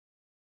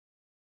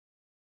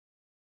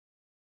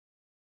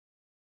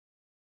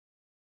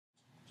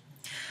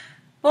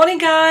Morning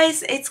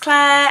guys, it's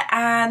Claire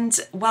and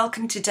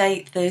welcome to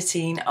day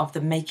 13 of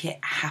the Make It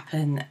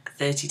Happen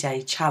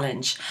 30-day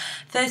challenge.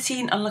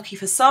 13 unlucky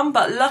for some,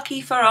 but lucky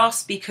for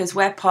us because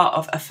we're part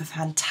of a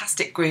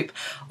fantastic group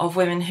of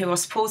women who are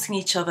supporting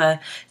each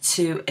other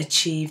to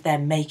achieve their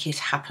Make It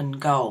Happen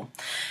goal.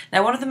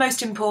 Now, one of the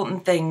most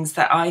important things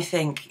that I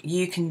think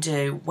you can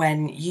do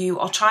when you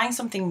are trying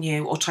something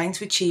new or trying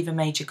to achieve a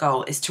major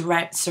goal is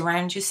to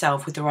surround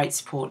yourself with the right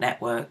support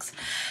networks.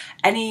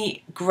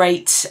 Any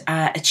great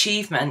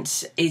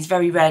achievement is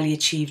very rarely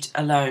achieved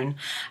alone,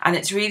 and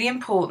it's really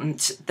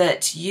important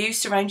that you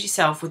surround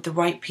yourself with the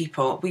right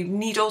people. We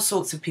need all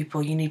sorts of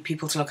people. You need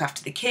people to look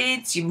after the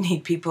kids, you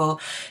need people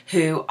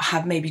who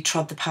have maybe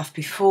trod the path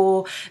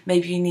before,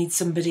 maybe you need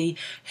somebody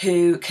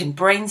who can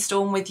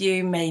brainstorm with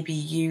you, maybe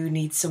you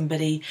need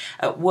somebody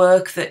at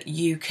work that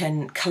you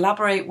can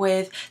collaborate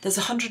with. There's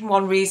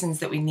 101 reasons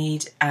that we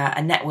need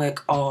a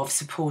network of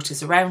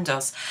supporters around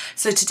us.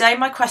 So today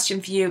my question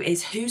for you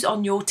is, who's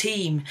on your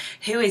team?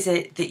 Who is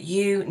it that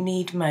you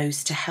need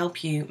most to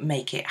help you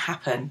make it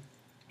happen?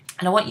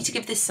 And I want you to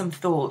give this some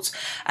thought.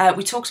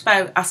 We talked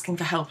about asking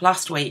for help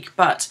last week,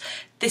 but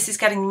this is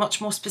getting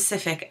much more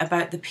specific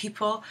about the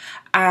people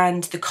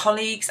and the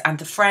colleagues and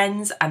the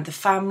friends and the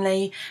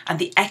family and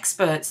the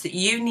experts that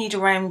you need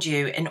around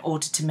you in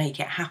order to make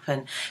it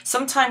happen.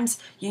 Sometimes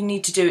you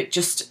need to do it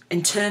just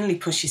internally,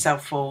 push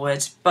yourself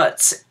forward,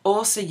 but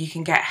also you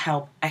can get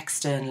help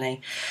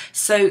externally.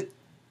 So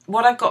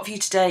what I've got for you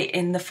today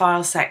in the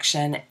file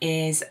section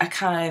is a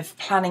kind of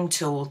planning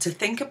tool to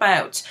think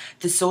about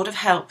the sort of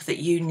help that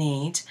you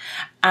need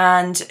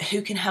and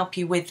who can help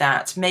you with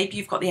that. Maybe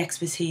you've got the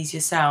expertise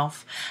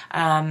yourself,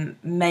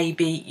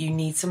 maybe you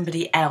need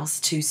somebody else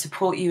to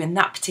support you in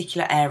that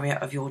particular area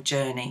of your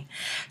journey.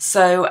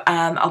 So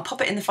I'll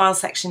pop it in the file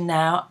section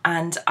now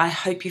and I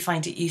hope you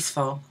find it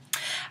useful.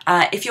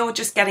 If you're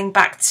just getting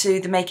back to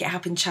the Make It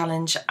Happen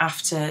challenge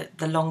after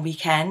the long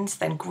weekend,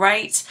 then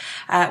great,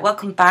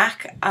 welcome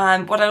back.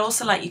 What I'd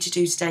also like you to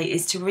do today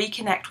is to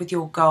reconnect with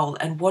your goal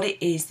and what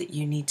it is that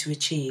you need to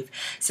achieve.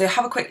 So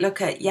have a quick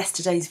look at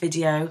yesterday's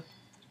video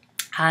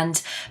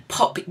and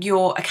pop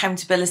your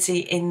accountability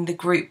in the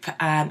group,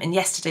 in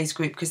yesterday's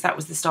group, because that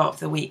was the start of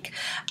the week,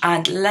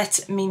 and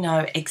let me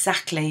know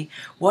exactly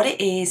what it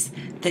is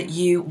that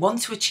you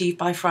want to achieve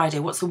by Friday.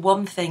 What's the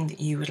one thing that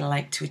you would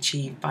like to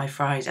achieve by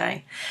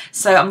Friday?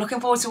 So I'm looking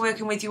forward to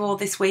working with you all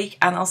this week,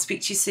 and I'll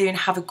speak to you soon.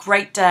 Have a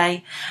great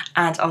day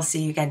and I'll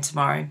see you again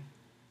tomorrow.